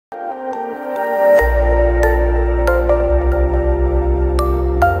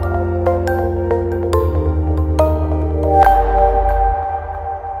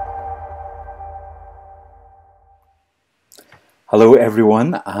Hello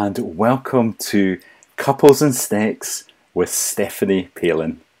everyone and welcome to Couples and Snacks with Stephanie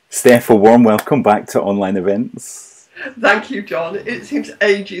Palin. Steph, a warm welcome back to Online Events. Thank you, John. It seems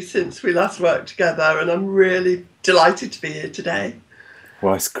ages since we last worked together and I'm really delighted to be here today.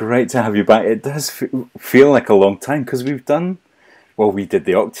 Well, it's great to have you back. It does feel like a long time because we did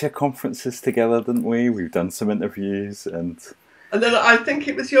the Octia conferences together, didn't we? We've done some interviews and then I think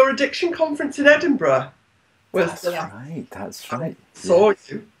it was your addiction conference in Edinburgh. That's right. I saw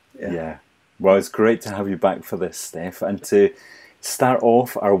you. Yeah. Well, it's great to have you back for this, Steph, and to start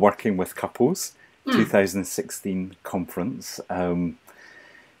off our Working with Couples 2016 conference. And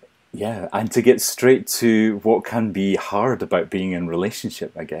to get straight to what can be hard about being in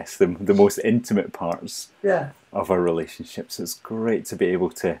relationship, I guess, the most intimate parts of our relationships. It's great to be able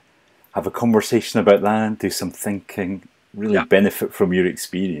to have a conversation about that, do some thinking, really benefit from your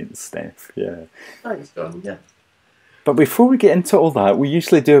experience, Steph. Yeah. Thanks, John. Yeah. But before we get into all that, we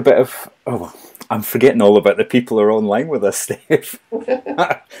usually do a bit of, I'm forgetting all about the people who are online with us, Steph.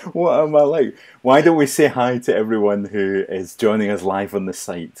 What am I like? Why don't we say hi to everyone who is joining us live on the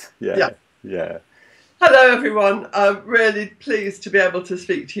site? Yeah. Hello, everyone. I'm really pleased to be able to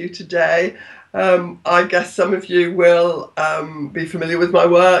speak to you today. I guess some of you will be familiar with my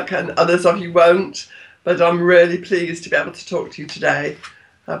work and others of you won't. But I'm really pleased to be able to talk to you today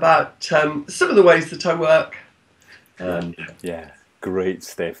about some of the ways that I work. Great,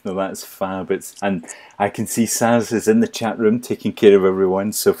 Steph. No, that's fab. And I can see Saz is in the chat room taking care of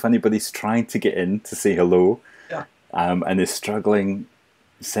everyone. So if anybody's trying to get in to say hello and is struggling,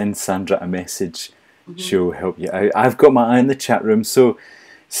 send Sandra a message. She'll help you out. I've got my eye in the chat room. So,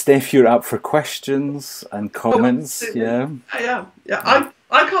 Steph, you're up for questions and comments. I am. Yeah.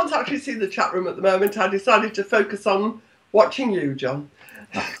 I can't actually see the chat room at the moment. I decided to focus on watching you, John.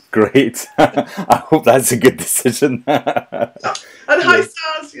 Great. I hope that's a good decision. And hi,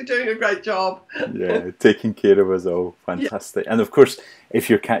 Saz. You're doing a great job. Yeah, taking care of us all. Fantastic. And of course, if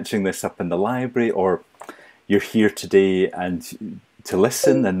you're catching this up in the library or you're here today and to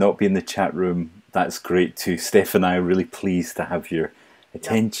listen and not be in the chat room, that's great too. Steph and I are really pleased to have your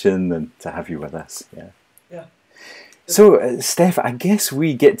attention and to have you with us. Yeah. So, Steph, I guess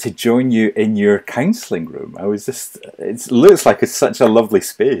we get to join you in your counselling room. It looks like it's such a lovely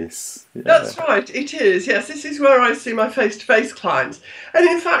space. Yeah. That's right, it is. Yes, this is where I see my face-to-face clients. And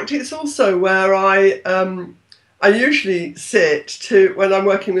in fact, it's also where I usually sit when I'm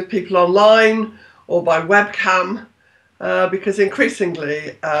working with people online or by webcam, because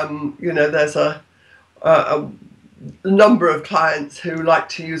increasingly, there's a number of clients who like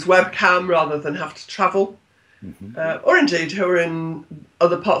to use webcam rather than have to travel. Or indeed who are in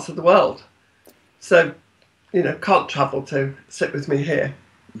other parts of the world, so can't travel to sit with me here.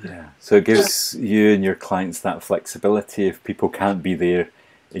 Yeah, so it gives you and your clients that flexibility if people can't be there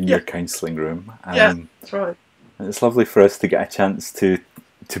in your counselling room. That's right. And it's lovely for us to get a chance to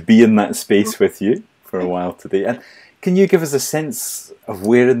be in that space with you for a while today. And can you give us a sense of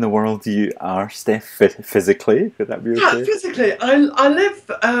where in the world you are, Steph, physically? Would that be okay? Yeah, physically, I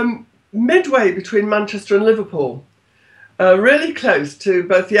live midway between Manchester and Liverpool, really close to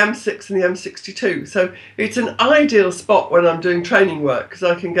both the M6 and the M62. So it's an ideal spot when I'm doing training work because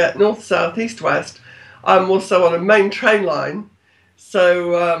I can get north, south, east, west. I'm also on a main train line.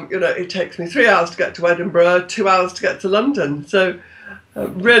 So, it takes me 3 hours to get to Edinburgh, 2 hours to get to London. So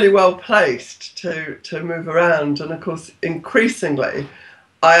really well placed to move around. And of course, increasingly,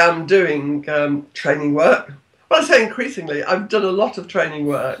 I am doing training work. Well, I say increasingly, I've done a lot of training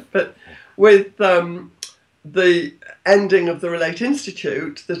work, but with the ending of the Relate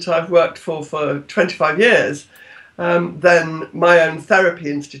Institute that I've worked for 25 years, then my own therapy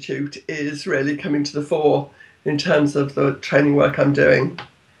institute is really coming to the fore in terms of the training work I'm doing.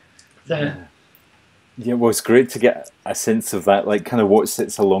 Yeah, well, it's great to get a sense of that, like kind of what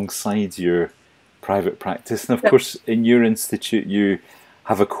sits alongside your private practice. And of course, in your institute, you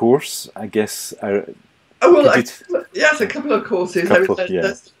have a course, I guess. Yes, a couple of courses.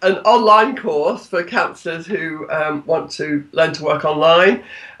 There's an online course for counsellors who want to learn to work online.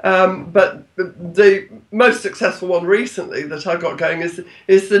 But the most successful one recently that I got going is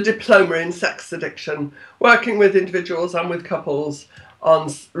the diploma in sex addiction, working with individuals and with couples on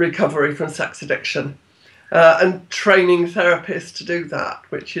recovery from sex addiction. And training therapists to do that,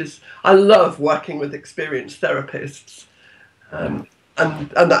 I love working with experienced therapists. And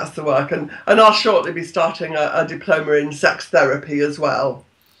that's the work. And I'll shortly be starting a diploma in sex therapy as well.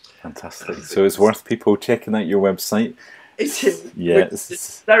 Fantastic. So it's worth people checking out your website. It is.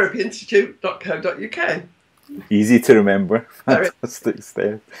 Yes. therapyinstitute.co.uk. Easy to remember. Fantastic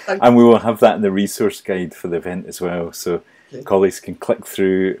stuff. And we will have that in the resource guide for the event as well. So colleagues can click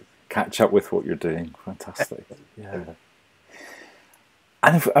through, catch up with what you're doing. Fantastic. Yeah.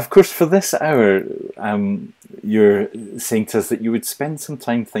 And of course, for this hour, you're saying to us that you would spend some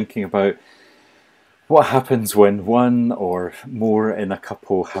time thinking about what happens when one or more in a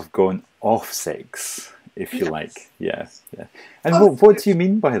couple have gone off sex, if you like. Yeah, yeah. And what do you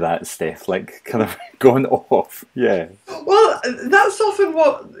mean by that, Steph? Like, kind of gone off? Yeah. Well, that's often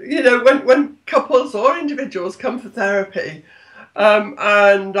what, you know, when couples or individuals come for therapy,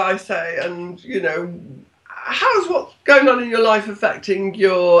 and I say, and, you know, how's what's going on in your life affecting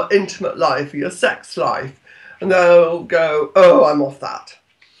your intimate life, your sex life? And they'll go, oh, I'm off that.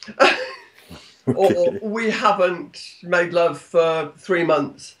 Or we haven't made love for 3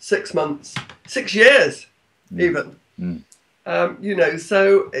 months, 6 months, 6 years, even. You know,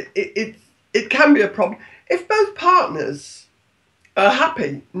 so it can be a problem. If both partners are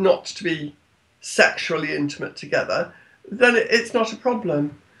happy not to be sexually intimate together, then it's not a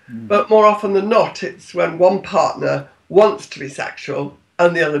problem. But more often than not, it's when one partner wants to be sexual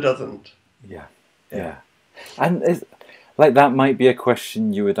and the other doesn't. Yeah, yeah. And like that might be a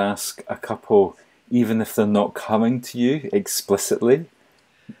question you would ask a couple, even if they're not coming to you explicitly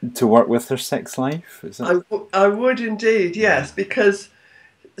to work with their sex life. Is it? I would indeed, yes, because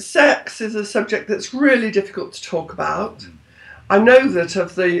sex is a subject that's really difficult to talk about. I know that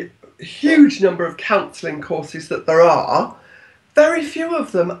of the huge number of counselling courses that there are, very few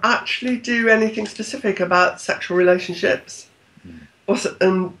of them actually do anything specific about sexual relationships,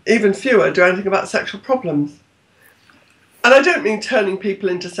 and even fewer do anything about sexual problems. And I don't mean turning people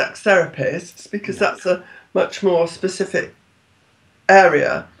into sex therapists, because that's a much more specific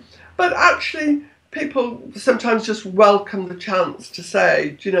area. But actually, people sometimes just welcome the chance to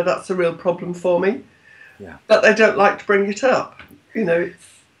say, do you know, that's a real problem for me. Yeah. But they don't like to bring it up. You know,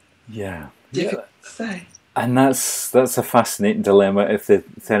 it's difficult to say. And that's a fascinating dilemma. If the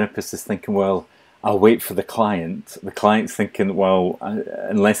therapist is thinking, well, I'll wait for the client's thinking, well,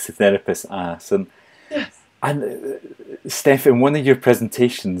 unless the therapist asks. And Steph, in one of your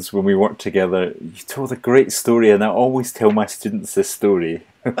presentations when we worked together, you told a great story, and I always tell my students this story,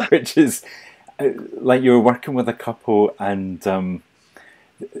 which is like you were working with a couple, and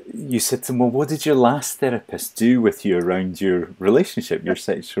you said to them, well, what did your last therapist do with you around your relationship, your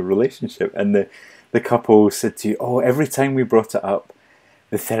sexual relationship? And the couple said to you, oh, every time we brought it up,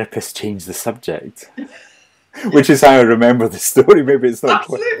 the therapist changed the subject, which is how I remember the story. Maybe it's not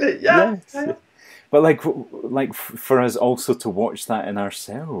absolutely, quite... Yes. But like for us also to watch that in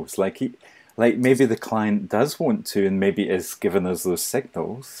ourselves, like maybe the client does want to, and maybe is giving us those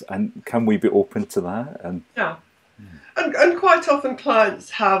signals, and can we be open to that? And and quite often clients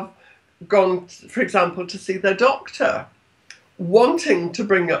have gone, for example, to see their doctor, wanting to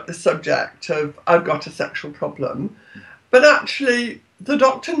bring up the subject of I've got a sexual problem, but actually the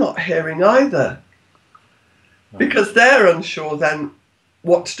doctor not hearing either, because they're unsure then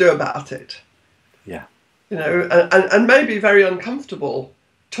what to do about it. Yeah. You know, and maybe very uncomfortable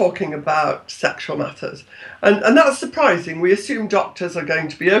talking about sexual matters. And that's surprising. We assume doctors are going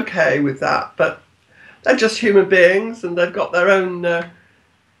to be okay with that, but they're just human beings, and they've got their own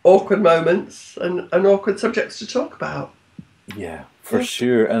awkward moments and awkward subjects to talk about. Yeah, for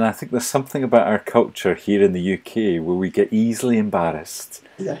sure. And I think there's something about our culture here in the UK where we get easily embarrassed.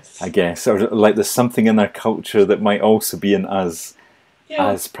 Yes. I guess, or like there's something in our culture that might also be in us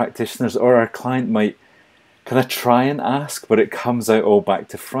as practitioners, or our client might kind of try and ask, but it comes out all back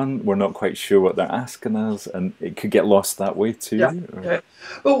to front. We're not quite sure what they're asking us, and it could get lost that way too. Yeah.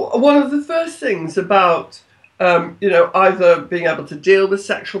 Well, one of the first things about you know, either being able to deal with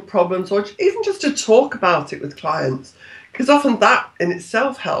sexual problems, or even just to talk about it with clients, because often that in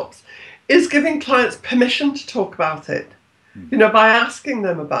itself helps, is giving clients permission to talk about it. You know, by asking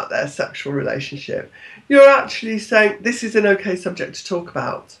them about their sexual relationship, you're actually saying this is an okay subject to talk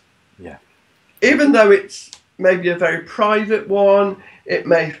about. Yeah. Even though it's maybe a very private one, it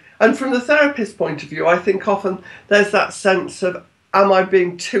may, and from the therapist's point of view, I think often there's that sense of, am I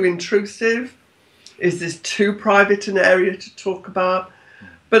being too intrusive? Is this too private an area to talk about?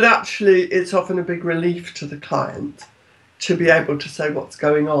 But actually, it's often a big relief to the client to be able to say what's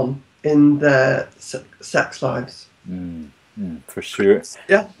going on in their sex lives. For sure.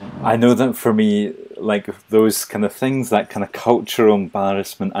 Yeah. I know that for me, like those kind of things, that kind of cultural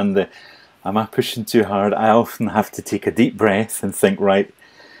embarrassment and the, am I pushing too hard? I often have to take a deep breath and think, right,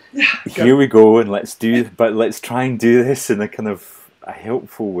 here we go, and let's try and do this in a kind of a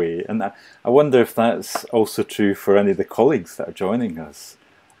helpful way. And I wonder if that's also true for any of the colleagues that are joining us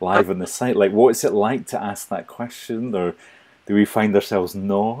live on the site. Like, what's it like to ask that question, or do we find ourselves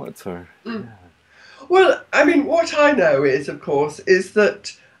not? Or Well, I mean, what I know is, of course, is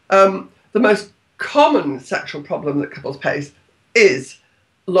that the most common sexual problem that couples face is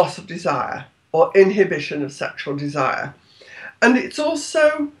loss of desire or inhibition of sexual desire. And it's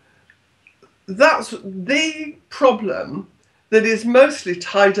also, that's the problem that is mostly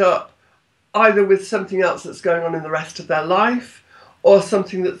tied up either with something else that's going on in the rest of their life or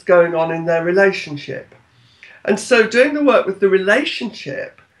something that's going on in their relationship. And so doing the work with the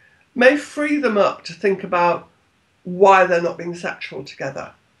relationship may free them up to think about why they're not being sexual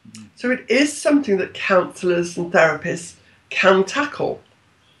together. So it is something that counsellors and therapists can tackle.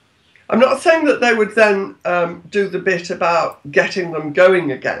 I'm not saying that they would then do the bit about getting them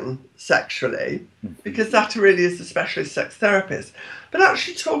going again sexually, because that really is the specialist sex therapist, but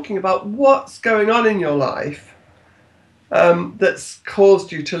actually talking about what's going on in your life that's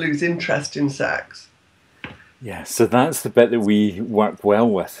caused you to lose interest in sex. Yeah, so that's the bit that we work well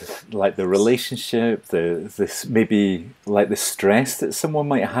with, like the relationship, this maybe like the stress that someone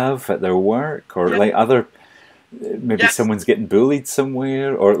might have at their work, or like other, maybe someone's getting bullied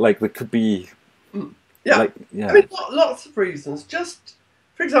somewhere, or like there could be, like, I mean, lots of reasons. Just,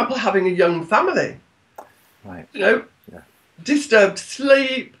 for example, having a young family, right? You know, disturbed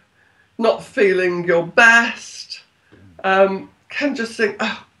sleep, not feeling your best, can just think,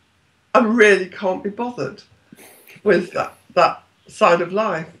 oh, I really can't be bothered with that side of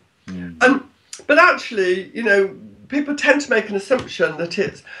life. But actually, you know, people tend to make an assumption that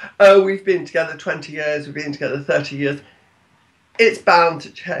it's, oh, we've been together 20 years, we've been together 30 years, it's bound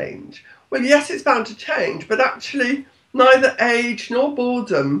to change. Well, yes, it's bound to change, but actually neither age nor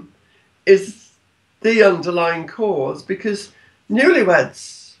boredom is the underlying cause, because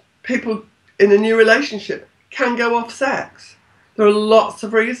newlyweds, people in a new relationship, can go off sex. There are lots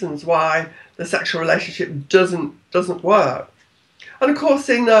of reasons why the sexual relationship doesn't work. And of course,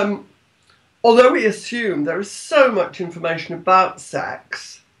 although we assume there is so much information about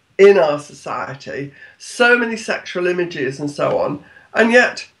sex in our society, so many sexual images and so on, and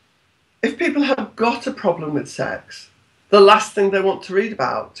yet if people have got a problem with sex, the last thing they want to read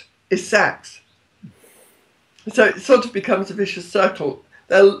about is sex. So it sort of becomes a vicious circle.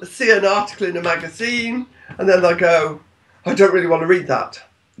 They'll see an article in a magazine and then they'll go, I don't really want to read that.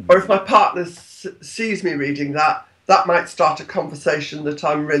 Or if my partner sees me reading that, that might start a conversation that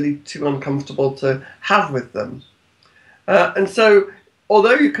I'm really too uncomfortable to have with them. And so,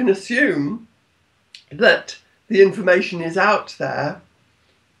 although you can assume that the information is out there,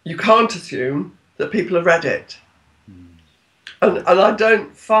 you can't assume that people have read it. And I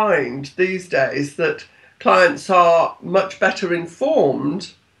don't find these days that clients are much better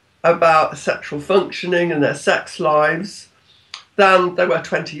informed about sexual functioning and their sex lives than they were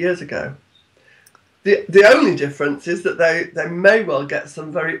 20 years ago. The only difference is that they may well get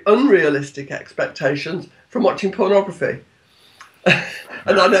some very unrealistic expectations from watching pornography.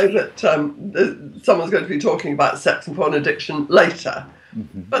 And I know that someone's going to be talking about sex and porn addiction later.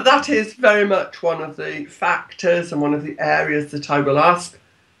 But that is very much one of the factors and one of the areas that I will ask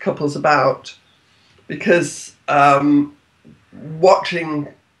couples about, because watching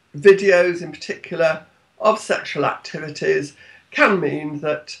videos in particular of sexual activities can mean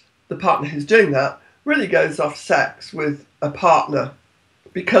that the partner who's doing that really goes off sex with a partner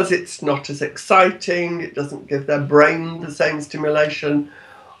because it's not as exciting, it doesn't give their brain the same stimulation,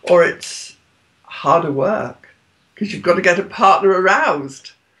 or it's harder work because you've got to get a partner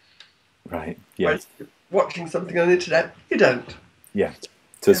aroused. Right, yeah. Whereas watching something on the internet, you don't. Yeah,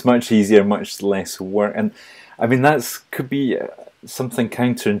 so it's much easier, much less work. And I mean, that could be something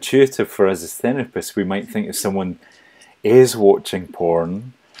counterintuitive for us as therapists. We might think if someone is watching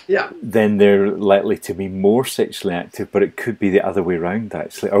porn, then they're likely to be more sexually active, but it could be the other way around,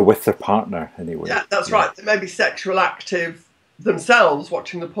 actually, or with their partner anyway. Yeah, that's right. They may be sexual active themselves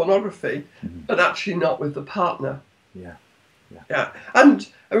watching the pornography, but actually not with the partner. Yeah. And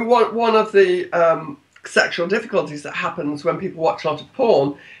I mean, one of the sexual difficulties that happens when people watch a lot of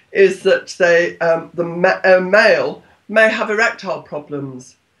porn is that the male may have erectile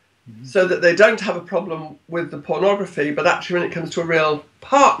problems. So that they don't have a problem with the pornography, but actually when it comes to a real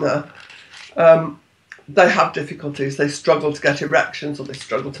partner, they have difficulties. They struggle to get erections, or they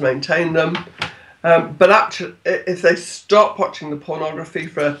struggle to maintain them. But actually, if they stop watching the pornography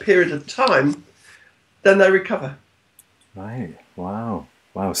for a period of time, then they recover. Right. Wow.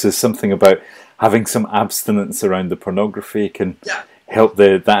 So there's something about having some abstinence around the pornography can help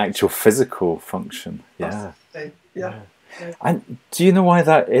the actual physical function. Yeah. Yeah. And do you know why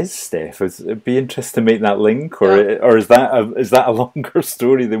that is, Steph? It'd be interesting to make that link, or is that a longer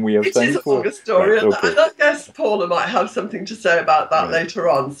story than we have It time is a for? longer story, Right, okay. and I guess Paula might have something to say about that Right. later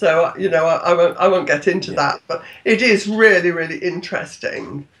on. So you know, I won't get into that, but it is really, really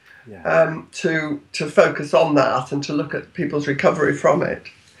interesting to focus on that and to look at people's recovery from it.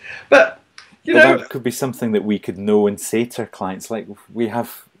 But you know, that could be something that we could know and say to our clients, like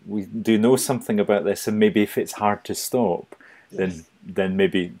we do know something about this, and maybe if it's hard to stop, then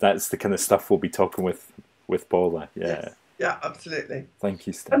maybe that's the kind of stuff we'll be talking with Paula. Yeah. Yes. Yeah, absolutely. Thank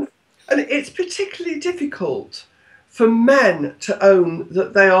you, Steph. And it's particularly difficult for men to own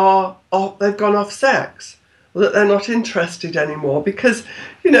that they've gone off sex, or that they're not interested anymore, because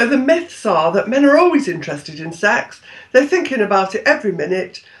you know the myths are that men are always interested in sex. They're thinking about it every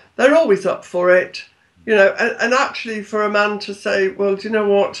minute. They're always up for it, you know. And actually, for a man to say, "Well, do you know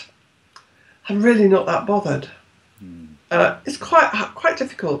what? I'm really not that bothered," it's quite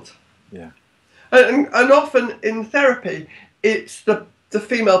difficult. Yeah. And often in therapy, it's the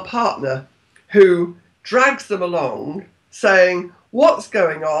female partner who drags them along, saying, "What's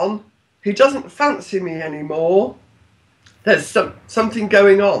going on? He doesn't fancy me anymore. There's something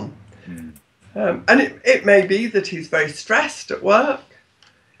going on." And it may be that he's very stressed at work.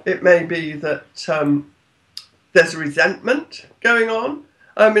 It may be that there's a resentment going on.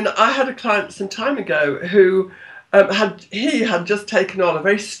 I mean, I had a client some time ago who had just taken on a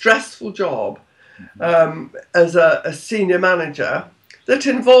very stressful job as a senior manager that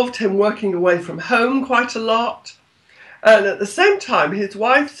involved him working away from home quite a lot. And at the same time, his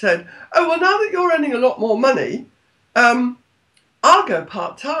wife said, "Oh, well, now that you're earning a lot more money, I'll go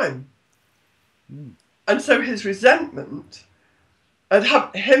part-time." And so his resentment and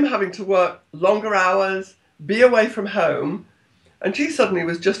him having to work longer hours, be away from home, and she suddenly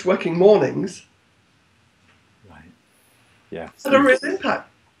was just working mornings. Right. Yeah. Had a real impact.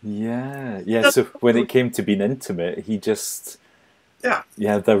 Yeah. Yeah. So when it came to being intimate, he just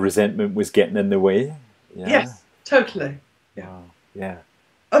the resentment was getting in the way. Yeah. Yes, totally. Yeah. Wow. Yeah.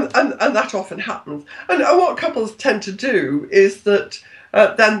 And that often happens. And what couples tend to do is that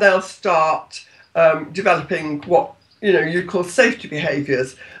then they'll start developing what you call safety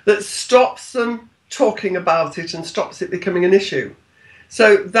behaviours that stops them talking about it and stops it becoming an issue.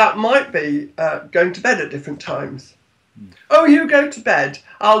 So that might be going to bed at different times. "Oh, you go to bed,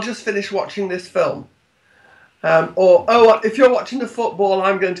 I'll just finish watching this film." Or, "Oh, if you're watching the football,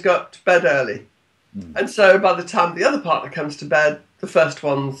 I'm going to go to bed early." And so by the time the other partner comes to bed, the first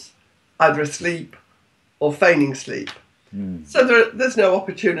one's either asleep or feigning sleep. So there's no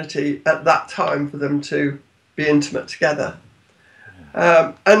opportunity at that time for them to be intimate together.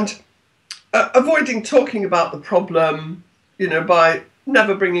 And avoiding talking about the problem, by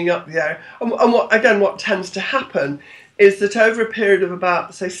never bringing up the area. And what tends to happen is that over a period of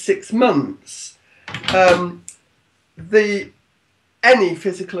about, say, 6 months, any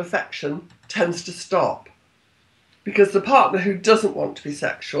physical affection tends to stop, because the partner who doesn't want to be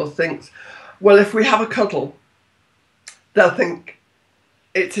sexual thinks, well, if we have a cuddle, they'll think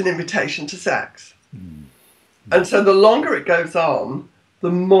it's an invitation to sex. And so the longer it goes on,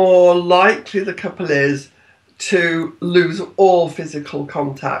 the more likely the couple is to lose all physical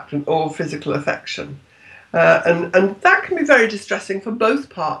contact and all physical affection. And that can be very distressing for both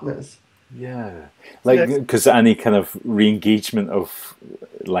partners. Yeah, because any kind of re-engagement of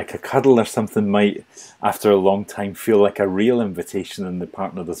like a cuddle or something might, after a long time, feel like a real invitation, and the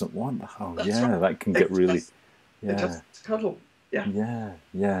partner doesn't want that. Oh, that's right. That can get really... Just cuddle.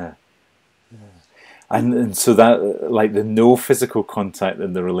 Yeah. And so that, like, the no physical contact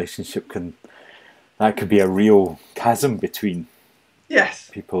in the relationship could be a real chasm between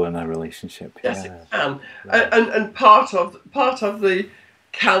people in a relationship. Yes, it can. And part of the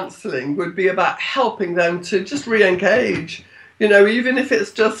counselling would be about helping them to just re-engage. Even if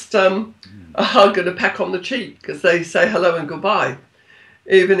it's just a hug and a peck on the cheek as they say hello and goodbye.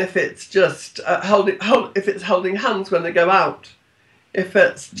 Even if it's just holding hands when they go out. If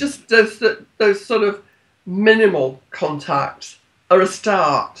it's just those sort of minimal contacts are a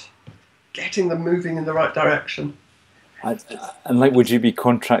start, getting them moving in the right direction. And would you be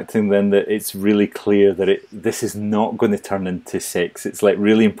contracting then that it's really clear that this is not going to turn into sex? It's like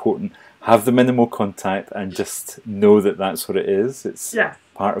really important. Have the minimal contact and just know that that's what it is. It's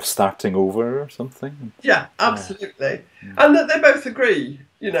part of starting over or something. Yeah, absolutely. And that they both agree,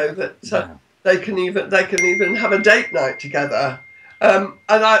 that they can even have a date night together. And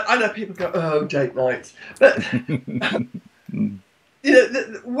I know people go, "Oh, date nights," but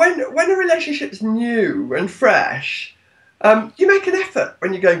when a relationship's new and fresh, you make an effort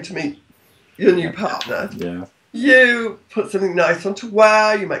when you're going to meet your new partner. You put something nice on to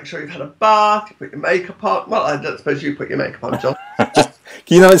wear, you make sure you've had a bath, you put your makeup on. Well, I don't suppose you put your makeup on, John.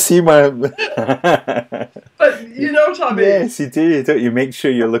 Can you not see my... But you know what I mean? Yes, you do, don't you? Make sure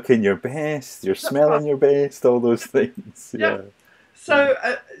you're looking your best, you're That's smelling right. your best, all those things. Yeah. Yeah. So,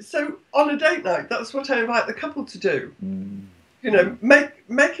 so on a date night, that's what I invite the couple to do. Mm. You know,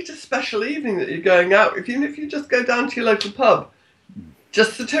 make it a special evening that you're going out. Even if you just go down to your local pub,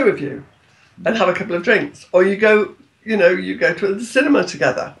 just the two of you, and have a couple of drinks, or you go to the cinema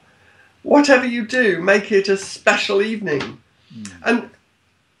together. Whatever you do, make it a special evening, and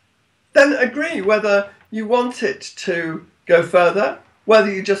then agree whether you want it to go further,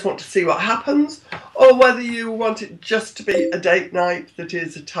 whether you just want to see what happens, or whether you want it just to be a date night that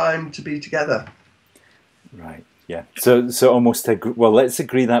is a time to be together. Right. Yeah. So almost well, let's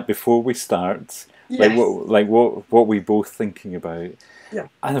agree that before we start. Yes. What we both thinking about. Yeah.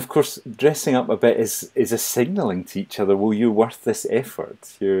 And of course, dressing up a bit is a signalling to each other. Well, you're worth this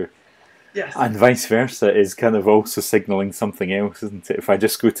effort. Yes. And vice versa is kind of also signalling something else, isn't it? If I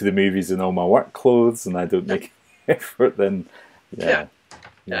just go to the movies in all my work clothes and I don't make effort, then Yeah,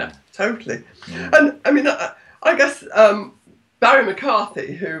 totally. Yeah. And I mean, I guess Barry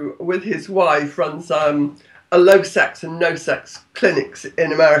McCarthy, who with his wife runs a low sex and no sex clinics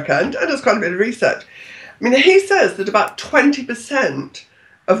in America and does quite a bit of research. I mean, he says that about 20%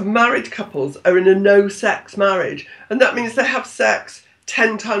 of married couples are in a no sex marriage, and that means they have sex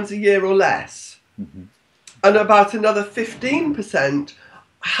 10 times a year or less. Mm-hmm. And about another 15%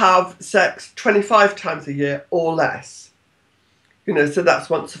 have sex 25 times a year or less. You know, so that's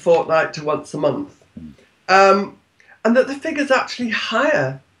once a fortnight to once a month. And that the figure's actually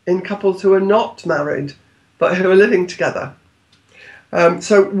higher in couples who are not married, but who are living together.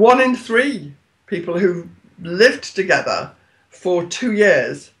 So 1 in 3 people who lived together for 2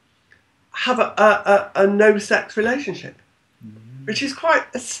 years have a no-sex relationship, which is quite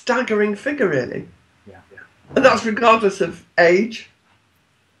a staggering figure, really. Yeah. And that's regardless of age.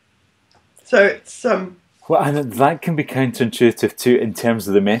 So it's... Well, and that can be counterintuitive too in terms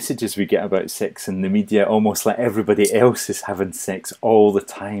of the messages we get about sex in the media, almost like everybody else is having sex all the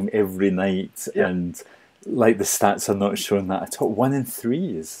time, every night, and like the stats are not showing that at all. 1 in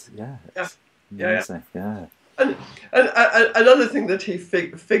 3 is, amazing. Yeah. And another thing that he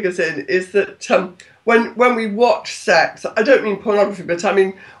figures in is that when we watch sex, I don't mean pornography, but I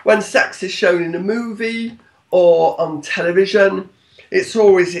mean when sex is shown in a movie or on television, it's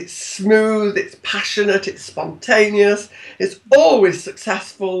smooth, it's passionate, it's spontaneous, it's always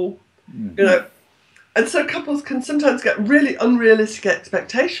successful, you know. And so couples can sometimes get really unrealistic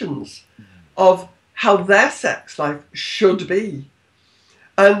expectations of how their sex life should be.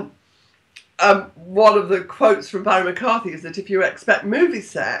 And one of the quotes from Barry McCarthy is that if you expect movie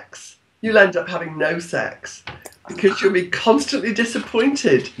sex, you'll end up having no sex because you'll be constantly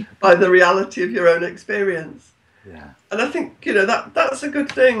disappointed by the reality of your own experience. Yeah. And I think, you know, that's a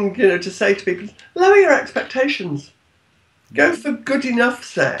good thing, you know, to say to people, lower your expectations. Go for good enough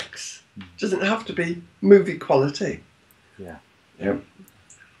sex. Doesn't have to be movie quality. Yeah. Yep.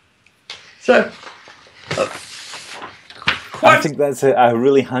 So, I think that's a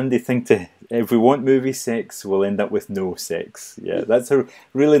really handy thing to... If we want movie sex, we'll end up with no sex. Yeah, that's a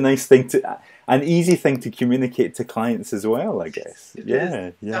really nice thing to... An easy thing to communicate to clients as well, I guess.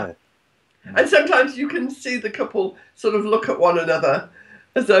 Yeah. And sometimes you can see the couple sort of look at one another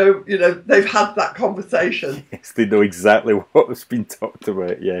as though, you know, they've had that conversation. Yes, they know exactly what's been talked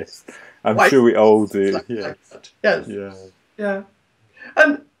about, yes. I'm sure we all do. Yes. Yes. Yeah.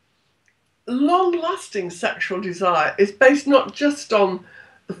 And long-lasting sexual desire is based not just on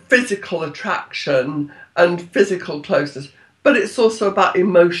the physical attraction and physical closeness, but it's also about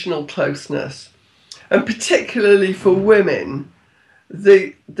emotional closeness. And particularly for women,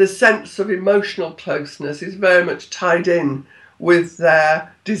 the sense of emotional closeness is very much tied in with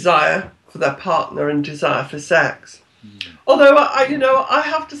their desire for their partner and desire for sex. Although I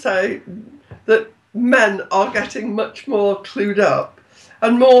have to say that men are getting much more clued up,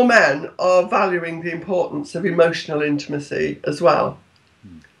 and more men are valuing the importance of emotional intimacy as well,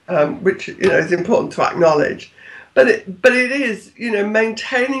 which, you know, is important to acknowledge. But it is, you know,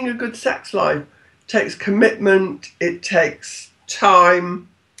 maintaining a good sex life takes commitment, it takes time,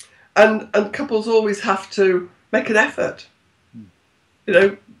 and couples always have to make an effort, you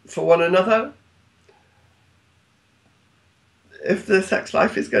know, for one another if the sex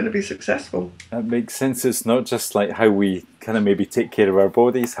life is going to be successful. That makes sense. It's not just like how we kind of maybe take care of our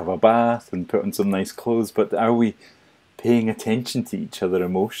bodies, have a bath and put on some nice clothes, but are we paying attention to each other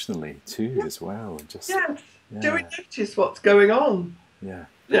emotionally too as well? Just do we notice what's going on? Yeah.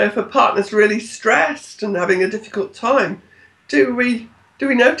 You know, if a partner's really stressed and having a difficult time, do we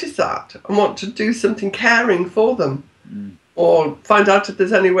notice that and want to do something caring for them, or find out if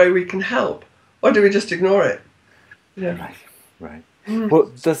there's any way we can help, or do we just ignore it? Right, right.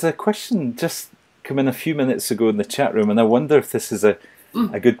 Well, there's a question just come in a few minutes ago in the chat room, and I wonder if this is a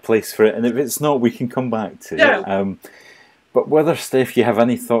good place for it, and if it's not, we can come back to it. But whether, Steph, you have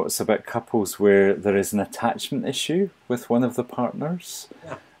any thoughts about couples where there is an attachment issue with one of the partners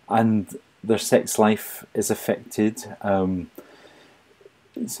and their sex life is affected? I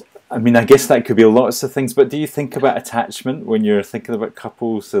mean, I guess that could be lots of things, but do you think about attachment when you're thinking about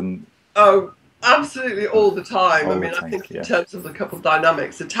couples? And oh, absolutely, all the time. I think in terms of the couple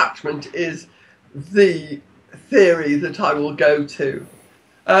dynamics, attachment is the theory that I will go to.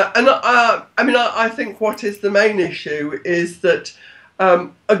 I think what is the main issue is that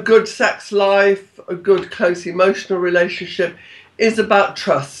a good sex life, a good close emotional relationship is about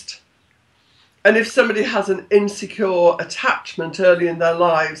trust. And if somebody has an insecure attachment early in their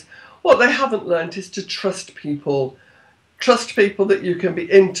lives, what they haven't learned is to trust people. Trust people that you can be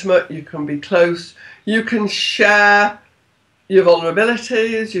intimate, you can be close, you can share your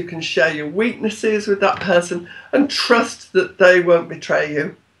vulnerabilities, you can share your weaknesses with that person, and trust that they won't betray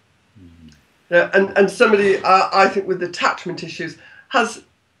you. And somebody, I think, with attachment issues has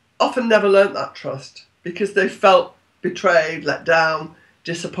often never learnt that trust because they felt betrayed, let down,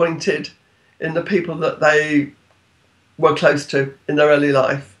 disappointed in the people that they were close to in their early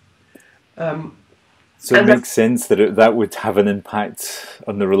life. So it makes sense that that would have an impact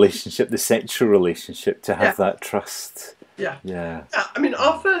on the relationship, the sexual relationship, to have that trust. Yeah. I mean,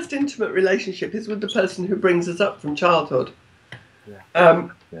 our first intimate relationship is with the person who brings us up from childhood.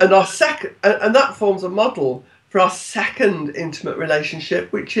 And our second, and that forms a model for our second intimate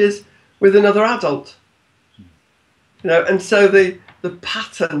relationship, which is with another adult. You know, and so the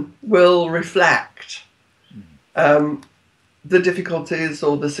pattern will reflect the difficulties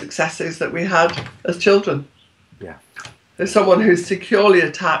or the successes that we had as children. So someone who's securely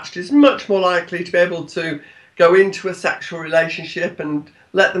attached is much more likely to be able to go into a sexual relationship and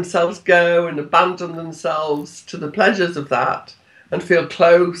let themselves go and abandon themselves to the pleasures of that and feel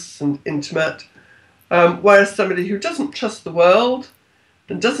close and intimate. Whereas somebody who doesn't trust the world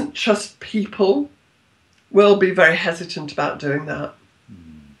and doesn't trust people will be very hesitant about doing that.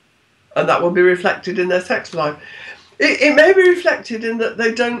 And that will be reflected in their sex life. It may be reflected in that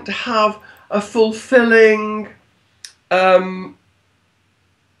they don't have a fulfilling,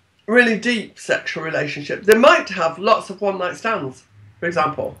 really deep sexual relationship. They might have lots of one-night stands, for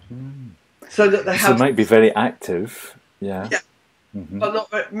example. So that they have... So it might be very active,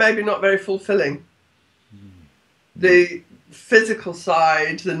 but maybe not very fulfilling. The physical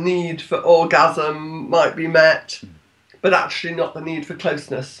side, the need for orgasm might be met, but actually not the need for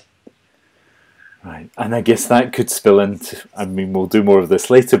closeness. Right, and I guess that could spill into, I mean, we'll do more of this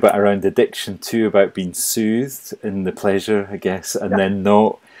later, but around addiction too, about being soothed in the pleasure, I guess, and then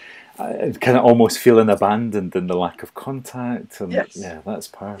not, kind of almost feeling abandoned in the lack of contact. And yeah, that's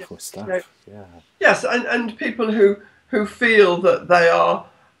powerful stuff. Yes, and people who feel that they are,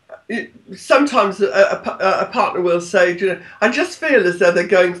 sometimes a partner will say, you know, I just feel as though they're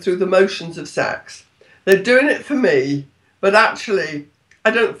going through the motions of sex. They're doing it for me, but actually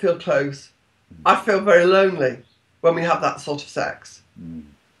I don't feel close. I feel very lonely when we have that sort of sex.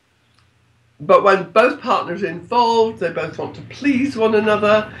 But when both partners are involved, they both want to please one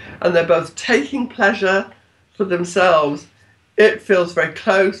another and they're both taking pleasure for themselves, it feels very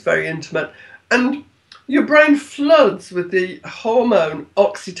close, very intimate. And your brain floods with the hormone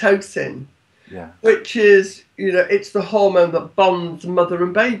oxytocin, which is, you know, it's the hormone that bonds mother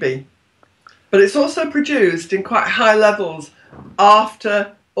and baby. But it's also produced in quite high levels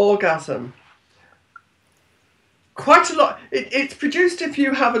after orgasm. Quite a lot. It's produced if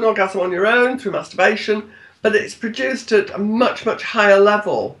you have an orgasm on your own through masturbation, but it's produced at a much, much higher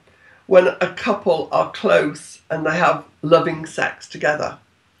level when a couple are close and they have loving sex together.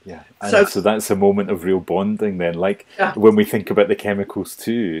 Yeah, and so that's a moment of real bonding then, like when we think about the chemicals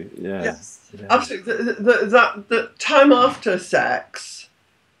too. Absolutely. The time after sex,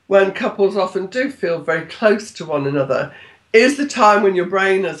 when couples often do feel very close to one another, is the time when your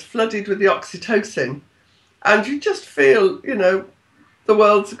brain is flooded with the oxytocin and you just feel, you know, the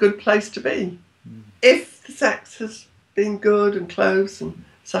world's a good place to be. If the sex has been good and close and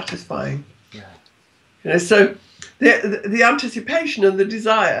satisfying. You know, so the anticipation and the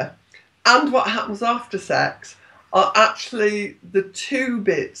desire and what happens after sex are actually the two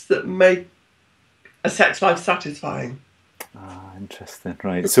bits that make a sex life satisfying. Ah, interesting.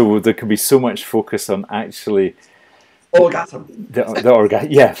 Right. So there can be so much focus on actually Orgasm.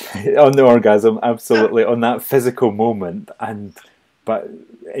 Yeah, on the orgasm, absolutely, on that physical moment, but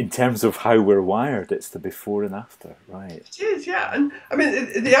in terms of how we're wired, it's the before and after, right? It is, yeah. And I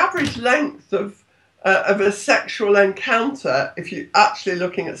mean, the average length of a sexual encounter, if you're actually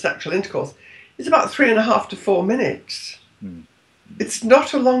looking at sexual intercourse, is about 3.5 to 4 minutes. It's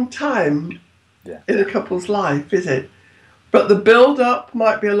not a long time in a couple's life, is it? But the build-up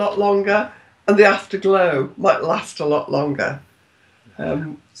might be a lot longer, and the afterglow might last a lot longer.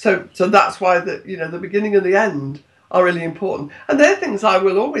 So that's why the beginning and the end are really important, and they're things I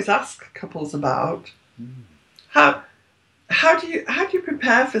will always ask couples about. How do you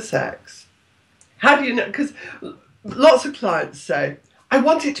prepare for sex? How do you know? Because lots of clients say, I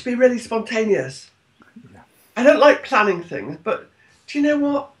want it to be really spontaneous. I don't like planning things, but do you know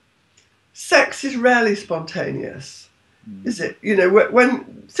what? Sex is rarely spontaneous, is it?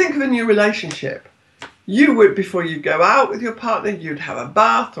 When think of a new relationship, you would, before you go out with your partner, you'd have a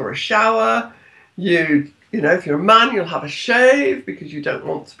bath or a shower. If you're a man, you'll have a shave because you don't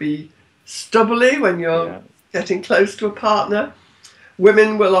want to be stubbly when you're getting close to a partner.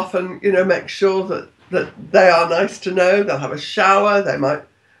 Women will often, make sure that they are nice to know. They'll have a shower. They might,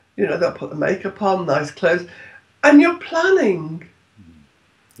 they'll put the makeup on, nice clothes. And you're planning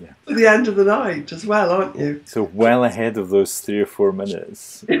for the end of the night as well, aren't you? So well ahead of those 3 or 4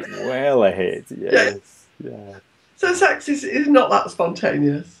 minutes. Well ahead, yes. Yeah. So sex is not that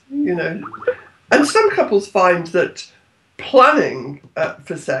spontaneous, And some couples find that planning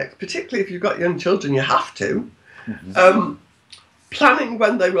for sex, particularly if you've got young children, you have to. Planning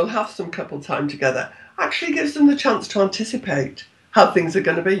when they will have some couple time together actually gives them the chance to anticipate how things are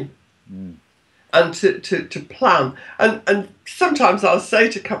going to be. And to plan. And sometimes I'll say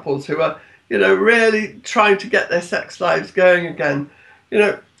to couples who are, really trying to get their sex lives going again,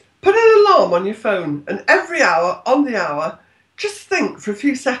 put an alarm on your phone, and every hour, on the hour, just think for a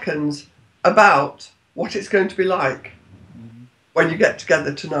few seconds about what it's going to be like when you get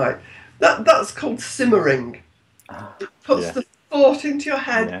together tonight. That's called simmering. It puts the thought into your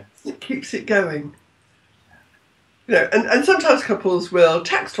head, it keeps it going. And sometimes couples will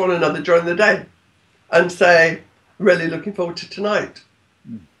text one another during the day and say, really looking forward to tonight.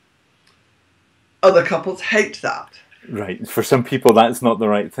 Other couples hate that. Right. For some people, that's not the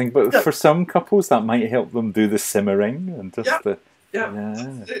right thing, but for some couples, that might help them do the simmering and just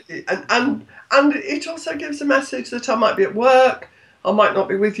absolutely. And it also gives a message that I might be at work, I might not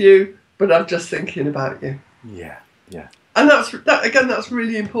be with you, but I'm just thinking about you. Yeah. And that's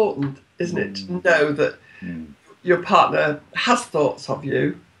really important, isn't it? To know that your partner has thoughts of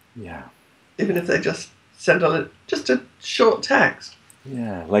you. Yeah. Even if they just send a short text.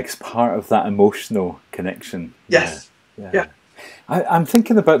 Yeah, like it's part of that emotional connection. Yes. Yeah. I'm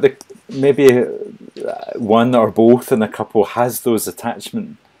thinking about maybe one or both in a couple has those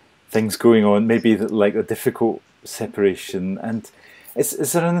attachment things going on, maybe like a difficult separation. And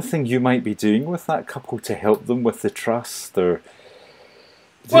is there anything you might be doing with that couple to help them with the trust?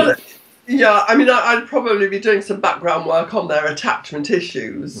 Yeah, I mean, I'd probably be doing some background work on their attachment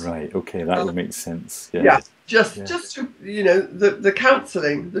issues. Right, okay, that would make sense. Just the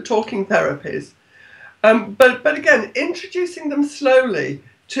counselling, the talking therapies. But again, introducing them slowly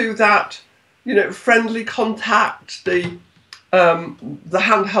to that, friendly contact, the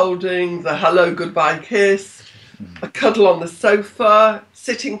hand holding, the hello, goodbye kiss, a cuddle on the sofa,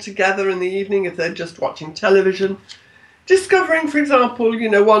 sitting together in the evening if they're just watching television. Discovering, for example,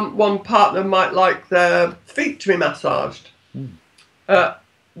 one partner might like their feet to be massaged.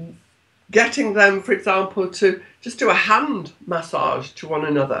 Getting them, for example, to just do a hand massage to one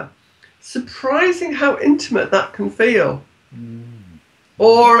another. Surprising how intimate that can feel.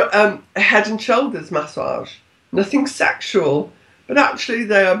 Or a head and shoulders massage. Nothing sexual, but actually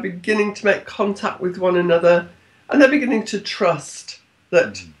they are beginning to make contact with one another, and they're beginning to trust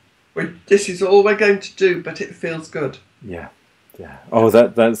that this is all we're going to do, but it feels good. Yeah. Oh,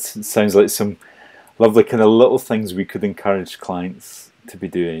 that sounds like some lovely kind of little things we could encourage clients to be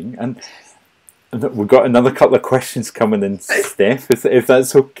doing. And we've got another couple of questions coming in, Steph, if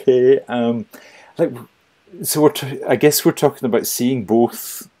that's okay. I guess we're talking about seeing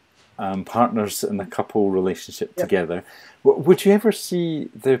both partners in a couple relationship together. Would you ever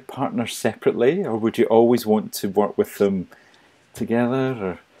see the partners separately, or would you always want to work with them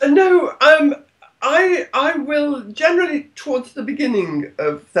together? Or? No, I will generally, towards the beginning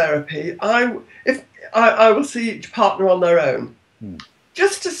of therapy, I will see each partner on their own,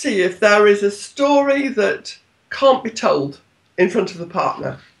 just to see if there is a story that can't be told in front of the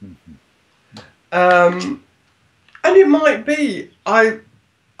partner. And it might be, I'm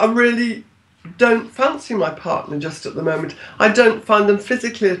really don't fancy my partner just at the moment. I don't find them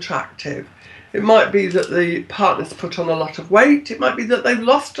physically attractive. It might be that the partner's put on a lot of weight. It might be that they've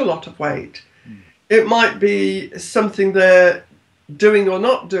lost a lot of weight. It might be something they're doing or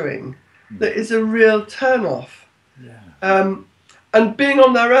not doing that is a real turn-off. Yeah. And being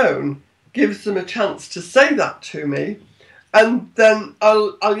on their own gives them a chance to say that to me. And then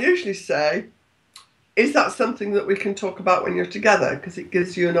I'll usually say, is that something that we can talk about when you're together? Because it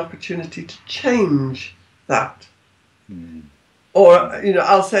gives you an opportunity to change that. Or, you know,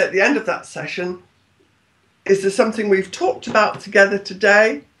 I'll say at the end of that session, is there something we've talked about together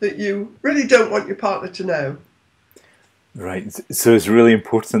today that you really don't want your partner to know? Right. So it's really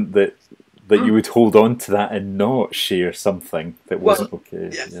important that you would hold on to that and not share something that wasn't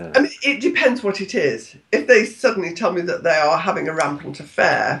okay. Yes. Yeah. I mean, it depends what it is. If they suddenly tell me that they are having a rampant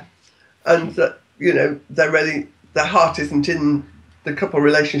affair and that, you know, their heart isn't in the couple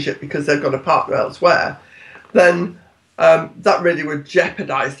relationship because they've got a partner elsewhere, then that really would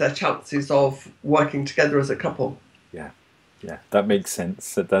jeopardise their chances of working together as a couple. Yeah, that makes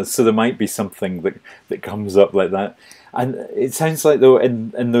sense. It does. So there might be something that comes up like that. And it sounds like, though,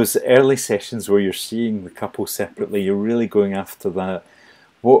 in those early sessions where you're seeing the couple separately, you're really going after that.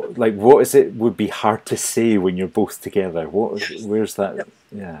 What is it would be hard to say when you're both together? Where's that? Yep.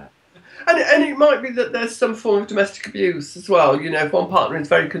 Yeah. And it might be that there's some form of domestic abuse as well. You know, if one partner is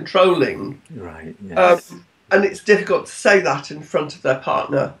very controlling. Right, yes. And it's difficult to say that in front of their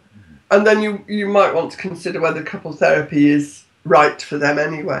partner. And then you might want to consider whether couple therapy is right for them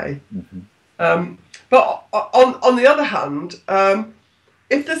anyway. But on the other hand,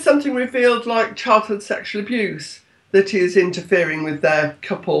 if there's something revealed like childhood sexual abuse that is interfering with their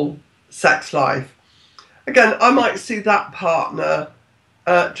couple sex life, again, I might see that partner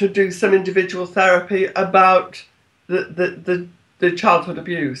to do some individual therapy about the childhood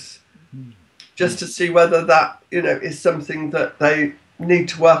abuse, just to see whether that, you know, is something that they need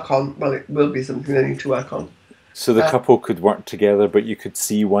to work on. Well, it will be something they need to work on. So the couple could work together, but you could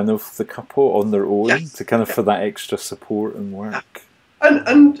see one of the couple on their own, yes, to kind of for that extra support and work.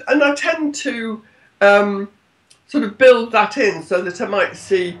 And I tend to sort of build that in so that I might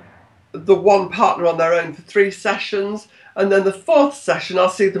see the one partner on their own for 3 sessions, and then the 4th session I'll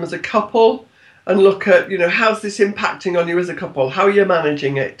see them as a couple and look at, you know, how's this impacting on you as a couple? How are you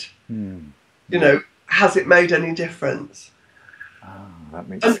managing it? You know, has it made any difference? That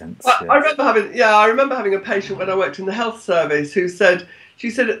makes sense. I remember having a patient when I worked in the health service who said,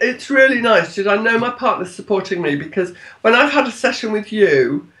 it's really nice. I know my partner's supporting me because when I've had a session with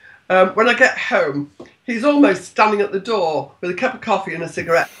you, when I get home, he's almost standing at the door with a cup of coffee and a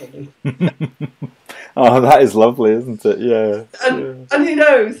cigarette for me. Oh, that is lovely, isn't it? Yeah. And he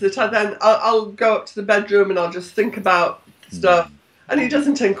knows that I'll go up to the bedroom and I'll just think about stuff. And he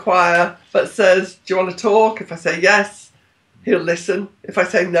doesn't inquire, but says, do you want to talk? If I say yes, he'll listen. If I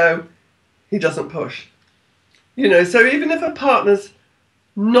say no, he doesn't push. You know, so even if a partner's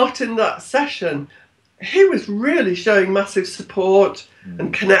not in that session, he was really showing massive support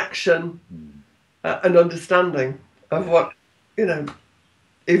and connection and understanding of what, you know,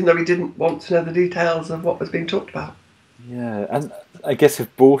 even though he didn't want to know the details of what was being talked about. Yeah, and I guess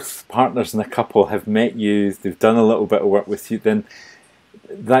if both partners in a couple have met you, they've done a little bit of work with you, then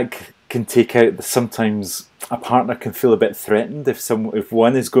that can take out that sometimes a partner can feel a bit threatened if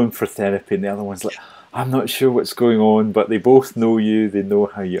one is going for therapy and the other one's like, I'm not sure what's going on, but they both know you, they know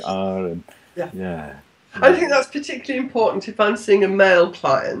how you are, and yeah. I think that's particularly important if I'm seeing a male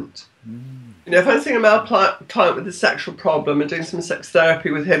client. You know, if I'm seeing a male client with a sexual problem and doing some sex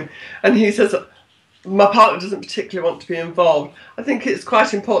therapy with him, and he says, my partner doesn't particularly want to be involved, I think it's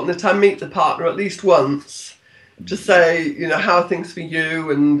quite important that I meet the partner at least once to say, you know, how are things for you,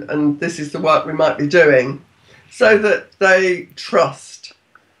 and this is the work we might be doing, so that they trust.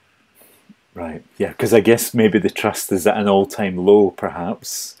 Right, yeah, because I guess maybe the trust is at an all-time low,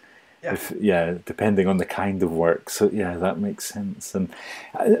 perhaps. Depending on the kind of work. So yeah, that makes sense. And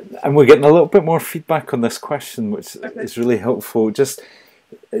we're getting a little bit more feedback on this question, which is really helpful. Just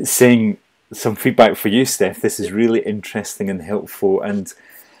saying some feedback for you, Steph. This is really interesting and helpful, and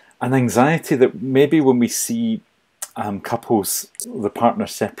an anxiety that maybe when we see couples, the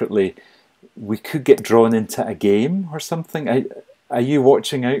partners separately, we could get drawn into a game or something. Are you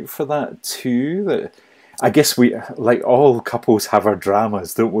watching out for that too? That I guess we, like all couples, have our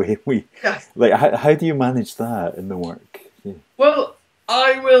dramas, don't we? Yes. Like, how do you manage that in the work? Yeah. Well,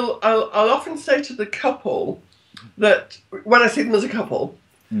 I'll often say to the couple that when I see them as a couple,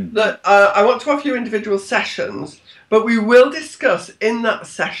 that I want to offer you individual sessions, but we will discuss in that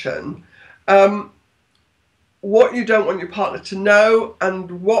session what you don't want your partner to know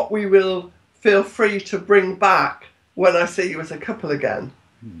and what we will feel free to bring back when I see you as a couple again.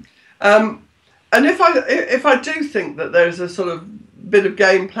 And if I do think that there's a sort of bit of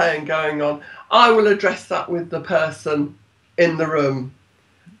game playing going on, I will address that with the person in the room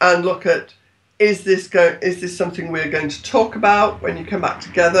and look at, is this something we're going to talk about when you come back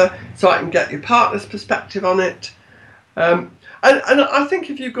together, so I can get your partner's perspective on it. And I think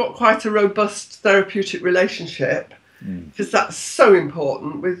if you've got quite a robust therapeutic relationship, because that's so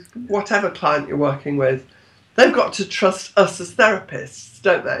important with whatever client you're working with, they've got to trust us as therapists,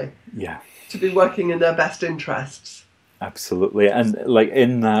 don't they? Yeah. To be working in their best interests. Absolutely. And like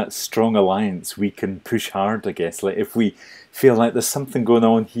in that strong alliance, we can push hard, I guess. Like if we feel like there's something going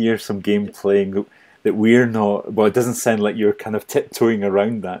on here, some game playing that we're not, well, it doesn't sound like you're kind of tiptoeing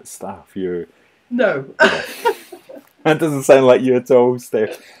around that stuff. No. That doesn't sound like you at all,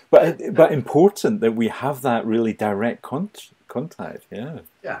 Steph. But important that we have that really direct contact. Yeah.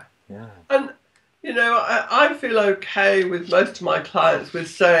 Yeah. Yeah. And, you know, I feel okay with most of my clients with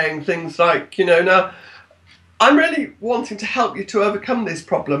saying things like, you know, now, I'm really wanting to help you to overcome this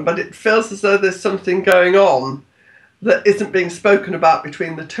problem, but it feels as though there's something going on that isn't being spoken about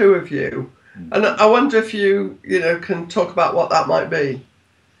between the two of you. And I wonder if you can talk about what that might be.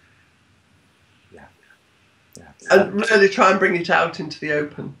 And really try and bring it out into the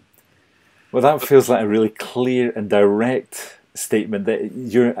open. Well, that feels like a really clear and direct statement that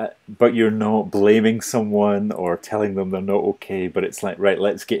you're not blaming someone or telling them they're not okay, but it's like, right,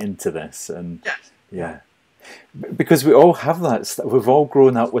 let's get into this. And yes. Yeah. Because we all have that. We've all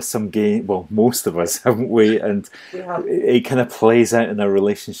grown up with some game. Well, most of us, haven't we? And it kind of plays out in our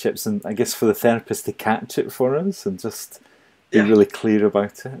relationships. And I guess for the therapist to catch it for us and just be really clear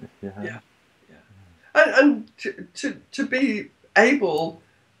about it. Yeah. And to be able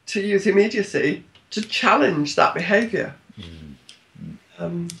to use immediacy to challenge that behaviour.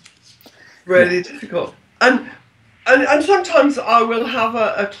 Really difficult. And sometimes I will have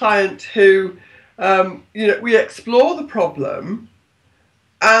a client who, we explore the problem,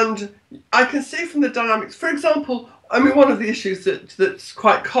 and I can see from the dynamics. For example, I mean, one of the issues that's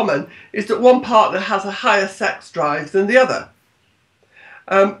quite common is that one partner has a higher sex drive than the other.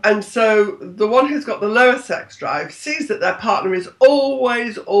 And so the one who's got the lower sex drive sees that their partner is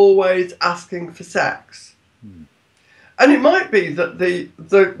always asking for sex. And it might be that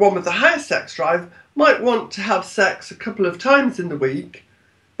the one with the higher sex drive might want to have sex a couple of times in the week,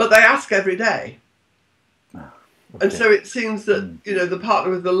 but they ask every day. Okay. And so it seems that, the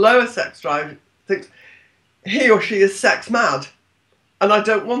partner with the lower sex drive thinks he or she is sex mad and I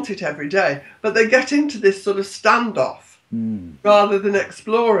don't want it every day. But they get into this sort of standoff. Rather than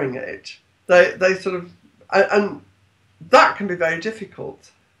exploring it, they sort of, and that can be very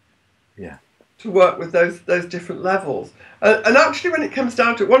difficult. Yeah. To work with those different levels, and actually, when it comes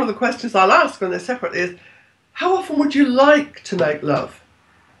down to it, one of the questions I'll ask when they're separate is, how often would you like to make love?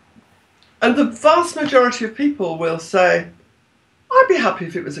 And the vast majority of people will say, I'd be happy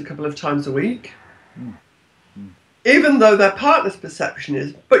if it was a couple of times a week, even though their partner's perception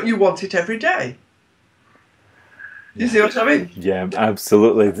is, but you want it every day. You see what I mean? Yeah,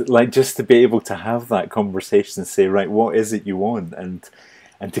 absolutely. Like just to be able to have that conversation and say, right, what is it you want, and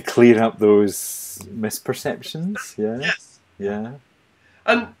to clear up those misperceptions. Yeah. Yes. Yeah.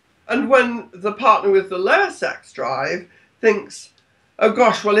 And when the partner with the lower sex drive thinks, oh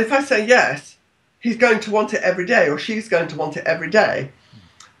gosh, well, if I say yes, he's going to want it every day, or she's going to want it every day,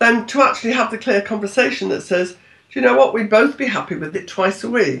 then to actually have the clear conversation that says, do you know what, we'd both be happy with it twice a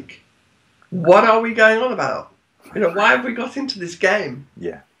week. What are we going on about? Why have we got into this game?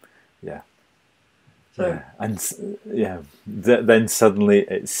 Yeah. So, yeah. And then suddenly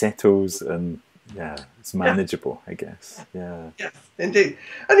it settles and it's manageable, I guess. Yeah. Yes, indeed.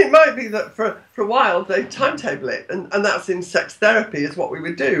 And it might be that for a while they timetable it, and that's in sex therapy is what we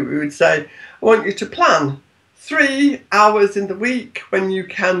would do. We would say, I want you to plan 3 hours in the week when you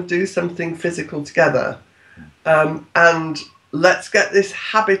can do something physical together, and let's get this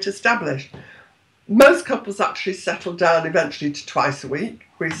habit established. Most couples actually settle down eventually to twice a week.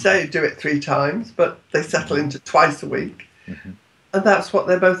 We say do it 3 times, but they settle into twice a week. And that's what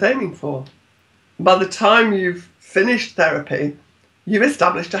they're both aiming for. By the time you've finished therapy, you've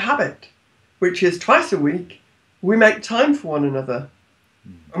established a habit, which is twice a week, we make time for one another.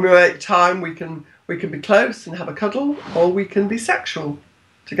 When we make time, we can be close and have a cuddle, or we can be sexual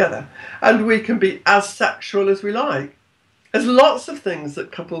together. And we can be as sexual as we like. There's lots of things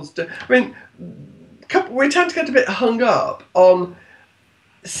that couples do. I mean, we tend to get a bit hung up on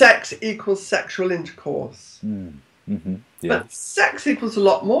sex equals sexual intercourse. But sex equals a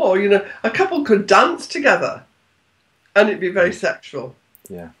lot more. A couple could dance together and it'd be very sexual.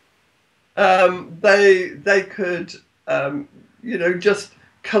 Yeah. They could, you know, just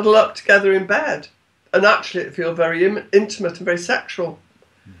cuddle up together in bed, and actually it feel very intimate and very sexual.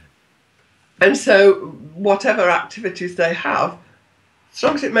 And so whatever activities they have, as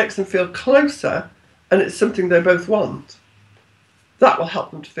long as it makes them feel closer and it's something they both want, that will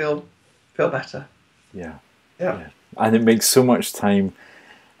help them to feel better. Yeah. Yeah. Yeah. And it makes so much time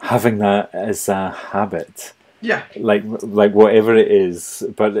having that as a habit. Yeah. Like whatever it is,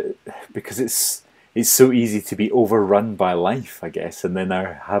 but because it's so easy to be overrun by life, I guess, and then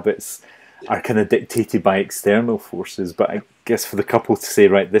our habits are kind of dictated by external forces. But I guess for the couple to say,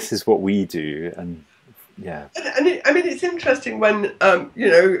 right, this is what we do, and yeah. And I mean, it's interesting when, you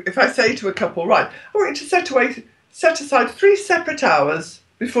know, if I say to a couple, right, I want you to set aside 3 separate hours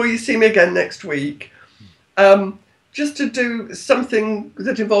before you see me again next week, just to do something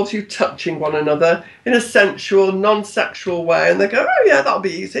that involves you touching one another in a sensual, non-sexual way. And they go, oh yeah, that'll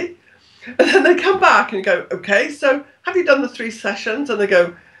be easy. And then they come back and you go, okay, so have you done the 3 sessions? And they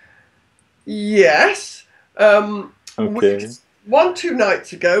go, yes. Okay. 1 2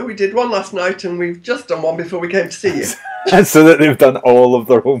 nights ago, we did one last night, and we've just done one before we came to see you. So that they've done all of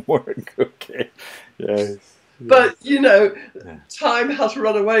their homework. Okay. Yes. But, you know, time has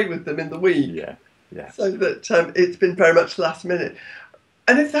run away with them in the week. Yeah. Yeah. So that it's been very much last minute.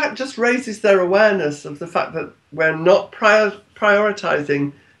 And if that just raises their awareness of the fact that we're not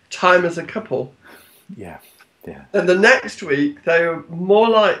prioritising time as a couple, yeah, yeah, then the next week they're more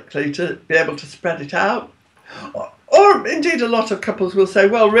likely to be able to spread it out. Or indeed, a lot of couples will say,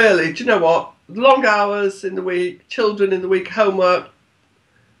 well, really, do you know what? Long hours in the week, children in the week, homework,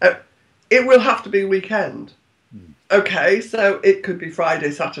 it will have to be weekend. Okay, so it could be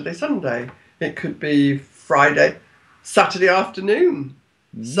Friday, Saturday, Sunday. It could be Friday, Saturday afternoon,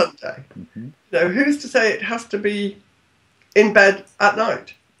 Sunday. Now, who's to say it has to be in bed at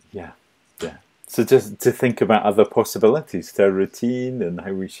night? Yeah, yeah. So just to think about other possibilities to our routine and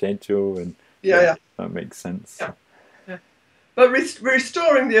how we schedule, and yeah. That makes sense. Yeah. Yeah. But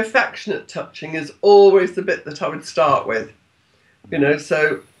restoring the affectionate touching is always the bit that I would start with. You know,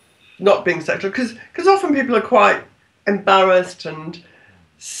 so not being sexual, because often people are quite embarrassed and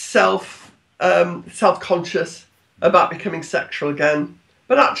self-conscious about becoming sexual again,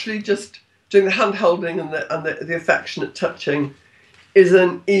 but actually just doing the hand holding and the affectionate touching is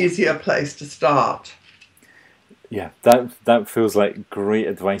an easier place to start. Yeah, that feels like great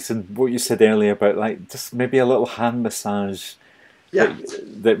advice. And what you said earlier about like just maybe a little hand massage,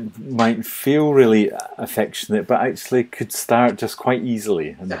 that might feel really affectionate, but actually could start just quite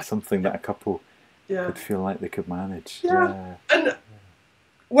easily, and that's something that a couple could feel like they could manage. Yeah. And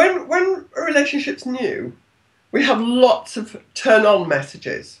when a relationship's new, we have lots of turn-on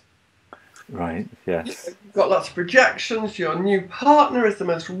messages. Right, yes. You've got lots of projections. Your new partner is the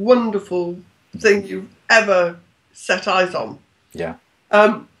most wonderful thing you've ever set eyes on. Yeah.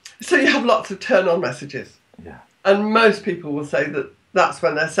 So you have lots of turn-on messages. Yeah. And most people will say that that's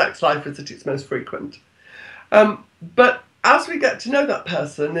when their sex life is at its most frequent. But as we get to know that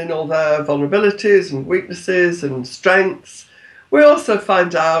person in all their vulnerabilities and weaknesses and strengths, we also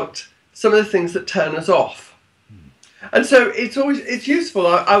find out some of the things that turn us off. And so it's useful.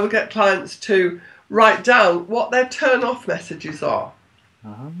 I will get clients to write down what their turn-off messages are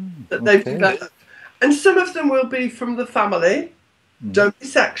that they've developed. And some of them will be from the family. Don't be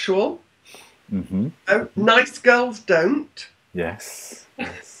sexual. Nice girls don't. Yes.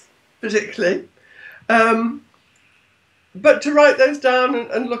 Particularly. But to write those down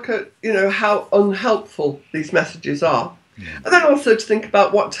and look at, you know, how unhelpful these messages are. And then also to think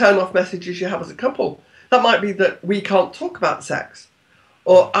about what turn-off messages you have as a couple. That might be that we can't talk about sex,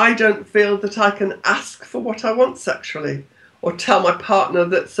 or I don't feel that I can ask for what I want sexually, or tell my partner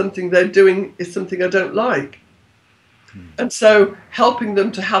that something they're doing is something I don't like. And so helping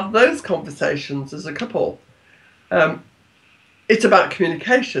them to have those conversations as a couple. It's about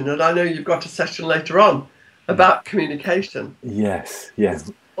communication, and I know you've got a session later on about communication. Yes.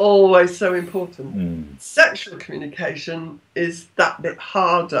 It's always so important. Sexual communication is that bit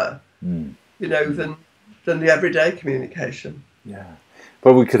harder, you know, than the everyday communication. Yeah.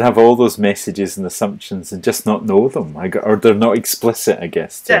 But we could have all those messages and assumptions and just not know them, or they're not explicit, I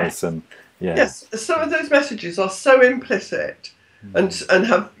guess, to us. And yes, some of those messages are so implicit and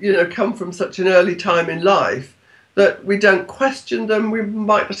have, you know, come from such an early time in life that we don't question them. We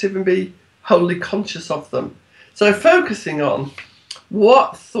might not even be wholly conscious of them. So focusing on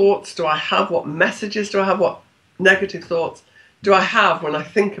what thoughts do I have, what messages do I have, what negative thoughts do I have when I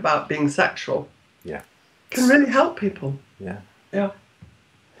think about being sexual, can really help people. Yeah.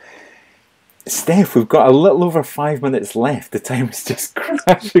 Steph, we've got a little over 5 minutes left. The time is just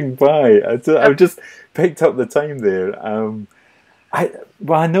crashing by. I've just picked up the time there.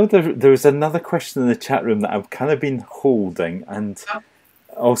 I know there was another question in the chat room that I've kind of been holding, and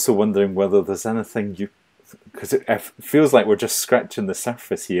also wondering whether there's anything because it feels like we're just scratching the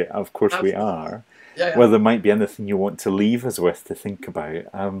surface here. Of course we are. Yeah. Whether there might be anything you want to leave us with to think about.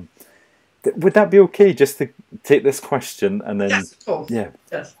 Would that be okay, just to take this question and then? Yes, of course. Yeah.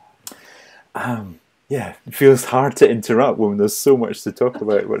 Yes. Yeah, it feels hard to interrupt when there's so much to talk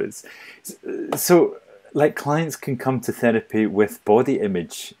about. But it's so, like, clients can come to therapy with body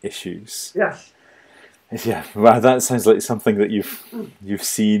image issues. Yes. Yeah, well, that sounds like something that you've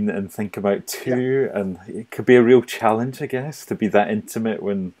seen and think about too, and it could be a real challenge, I guess, to be that intimate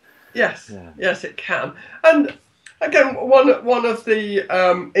when. Yes, yes, it can. And again, one of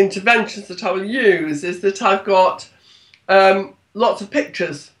the interventions that I will use is that I've got lots of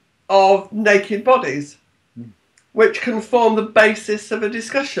pictures of naked bodies, which can form the basis of a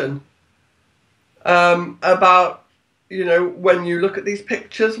discussion about, when you look at these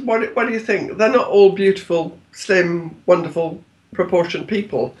pictures, what do you think? They're not all beautiful, slim, wonderful, proportioned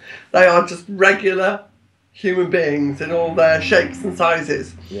people. They are just regular human beings in all their shapes and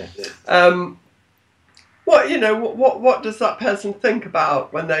sizes. Yeah. What does that person think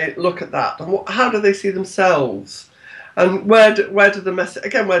about when they look at that, and how do they see themselves, and where do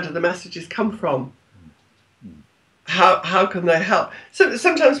the messages come from? How can they help? So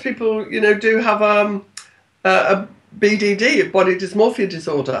sometimes people do have a BDD, a body dysmorphia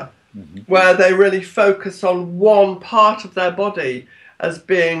disorder, where they really focus on one part of their body as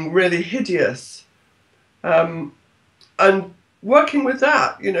being really hideous. And working with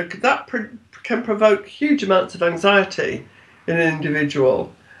that, that can provoke huge amounts of anxiety in an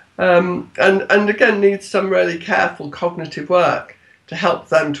individual, and again needs some really careful cognitive work to help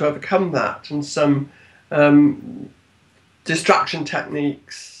them to overcome that, and some distraction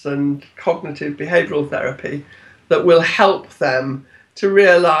techniques and cognitive behavioural therapy that will help them to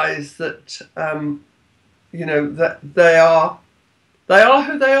realise that that they are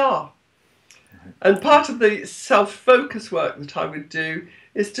who they are. And part of the self-focus work that I would do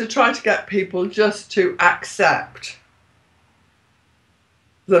is to try to get people just to accept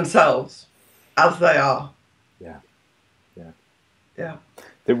themselves as they are. Yeah.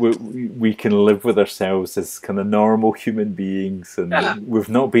 That we can live with ourselves as kind of normal human beings, and we've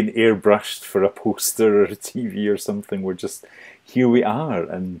not been airbrushed for a poster or a TV or something. We're just, here we are,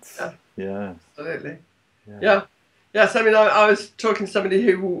 and Absolutely. Yeah. Yes, I mean, I was talking to somebody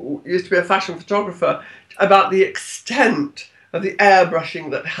who used to be a fashion photographer about the extent of the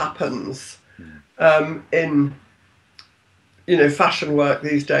airbrushing that happens in, fashion work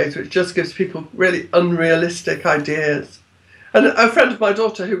these days, which just gives people really unrealistic ideas. And a friend of my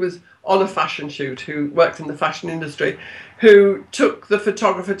daughter who was on a fashion shoot, who works in the fashion industry, who took the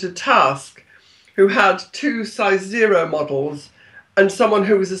photographer to task, who had 2 size 0 models and someone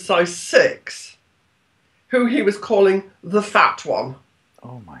who was a size 6, who he was calling the fat one.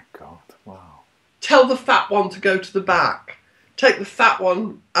 Oh my God, wow. Tell the fat one to go to the back. Take the fat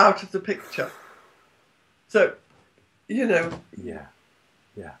one out of the picture. So, Yeah.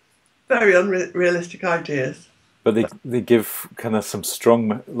 very unrealistic ideas. But they give kind of some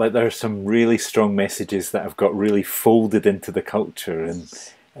strong, like there are some really strong messages that have got really folded into the culture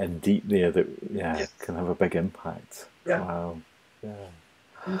and deep there that, can have a big impact. Yeah. Wow. Yeah.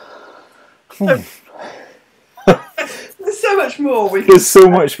 There's so much more we can There's so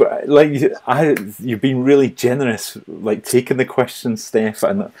much, but like you've been really generous, like taking the questions, Steph,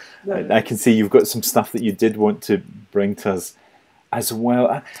 and I can see you've got some stuff that you did want to bring to us as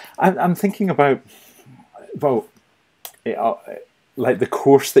well. I'm thinking about, like the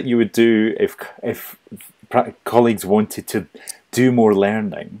course that you would do if colleagues wanted to do more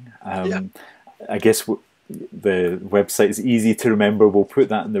learning. I guess the website is easy to remember. We'll put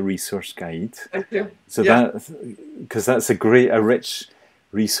that in the resource guide. Thank you. So because that's a rich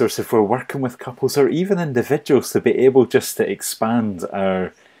resource if we're working with couples or even individuals, to be able just to expand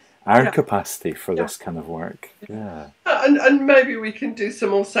our capacity for this kind of work. Yeah. And maybe we can do some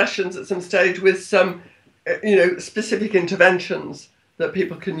more sessions at some stage with some, specific interventions that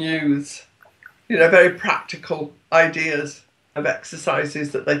people can use, very practical ideas of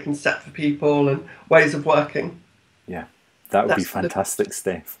exercises that they can set for people and ways of working. Yeah, that would be fantastic,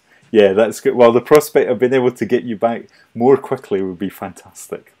 Steph. Yeah, that's good. Well, the prospect of being able to get you back more quickly would be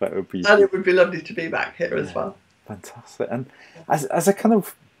fantastic. That would be, and it would be lovely to be back here as well. Fantastic. And as a kind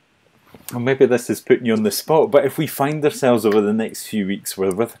of, well, maybe this is putting you on the spot, but if we find ourselves over the next few weeks,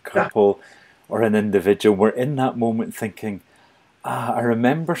 we're with a couple or an individual, we're in that moment thinking, I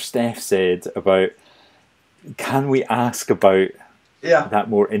remember Steph said about, can we ask about that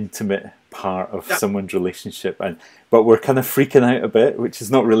more intimate part of someone's relationship, but we're kind of freaking out a bit, which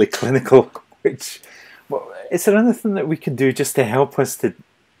is not really clinical. Is there anything that we can do just to help us to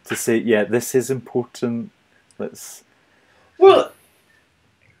say, yeah, this is important? Well,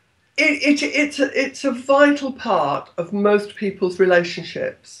 it's a vital part of most people's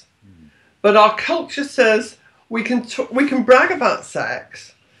relationships, but our culture says we can brag about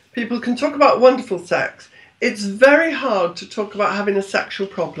sex. People can talk about wonderful sex. It's very hard to talk about having a sexual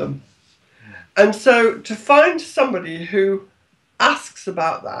problem. And so to find somebody who asks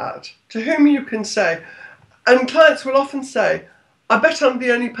about that, to whom you can say, and clients will often say, I bet I'm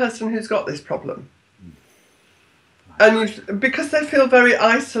the only person who's got this problem. And because they feel very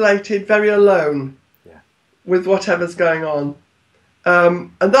isolated, very alone with whatever's going on.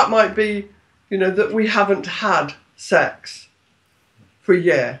 And that might be, that we haven't had sex for a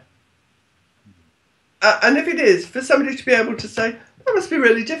year. And if it is, for somebody to be able to say, that must be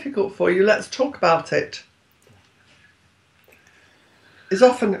really difficult for you, let's talk about it, is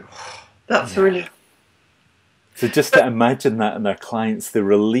often, that's really... So just to imagine that in our clients, the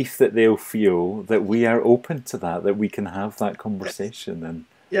relief that they'll feel that we are open to that we can have that conversation. And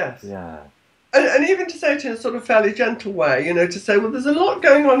yes. Yeah. And even to say it in a sort of fairly gentle way, to say, well, there's a lot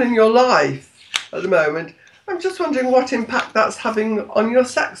going on in your life at the moment. I'm just wondering what impact that's having on your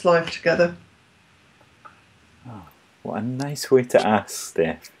sex life together. Oh, what a nice way to ask,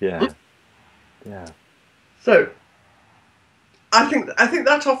 Steph. Yeah. Yeah. So I think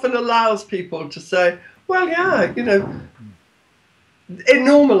that often allows people to say, well, yeah, it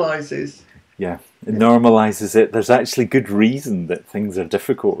normalises. Yeah, it normalises it. There's actually good reason that things are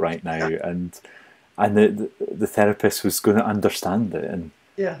difficult right now, and the therapist was going to understand it. And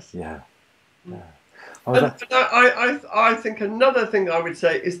yes, yeah. Oh, and I think another thing I would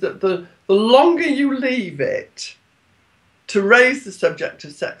say is that the longer you leave it to raise the subject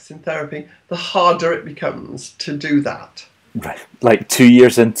of sex in therapy, the harder it becomes to do that. Right, like 2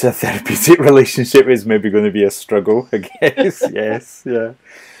 years into a therapeutic relationship is maybe going to be a struggle, I guess. Yes, yeah.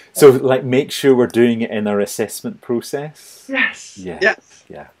 So, like, make sure we're doing it in our assessment process. Yes. Yeah. Yes.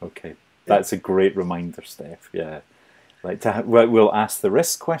 Yeah. Okay, that's a great reminder, Steph. Yeah, like we'll ask the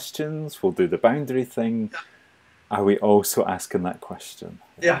risk questions. We'll do the boundary thing. Yeah. Are we also asking that question?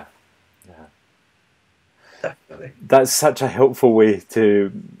 Yeah. Yeah. Definitely. That's such a helpful way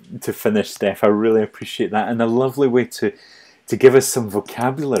to finish, Steph. I really appreciate that, and a lovely way to give us some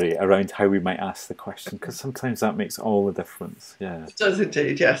vocabulary around how we might ask the question, because sometimes that makes all the difference. Yeah, it does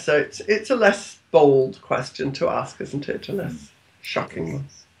indeed. Yes, so it's a less bold question to ask, isn't it? A less shocking one.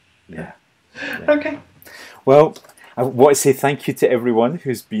 Yeah. Okay. Well, I want to say thank you to everyone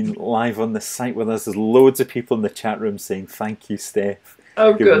who's been live on the site with us. There's loads of people in the chat room saying thank you, Steph.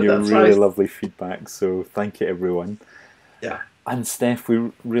 Oh, giving good. you That's really nice. Lovely feedback. So thank you, everyone. Yeah. And Steph,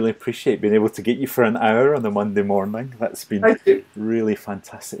 we really appreciate being able to get you for an hour on a Monday morning. That's been really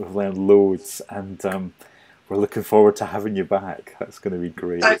fantastic. We've learned loads, and we're looking forward to having you back. That's going to be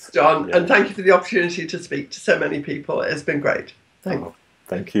great. Thanks, John, and thank you for the opportunity to speak to so many people. It's been great. Thanks.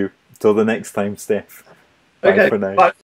 Thank you. Till the next time, Steph. Bye for now. Bye.